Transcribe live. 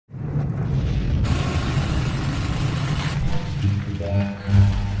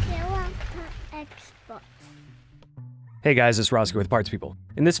Xbox. Hey guys, it's Roscoe with Parts People.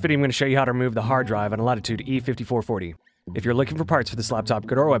 In this video I'm going to show you how to remove the hard drive on a Latitude E5440. If you're looking for parts for this laptop,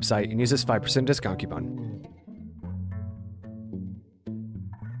 go to our website and use this 5% discount coupon.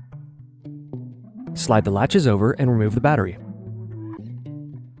 Slide the latches over and remove the battery.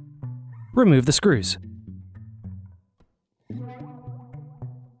 Remove the screws.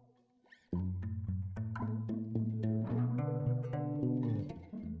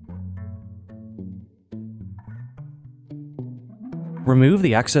 Remove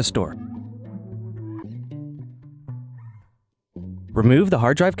the access door. Remove the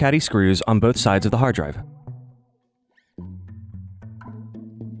hard drive caddy screws on both sides of the hard drive.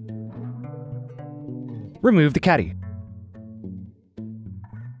 Remove the caddy.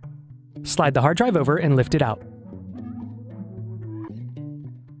 Slide the hard drive over and lift it out.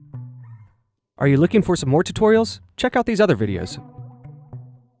 Are you looking for some more tutorials? Check out these other videos.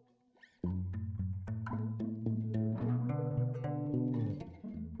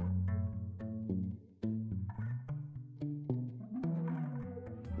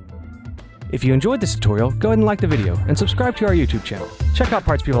 If you enjoyed this tutorial, go ahead and like the video and subscribe to our YouTube channel. Check out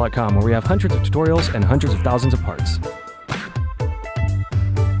partspeople.com where we have hundreds of tutorials and hundreds of thousands of parts.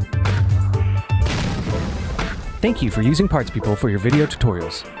 Thank you for using Parts People for your video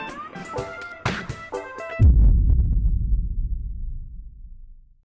tutorials.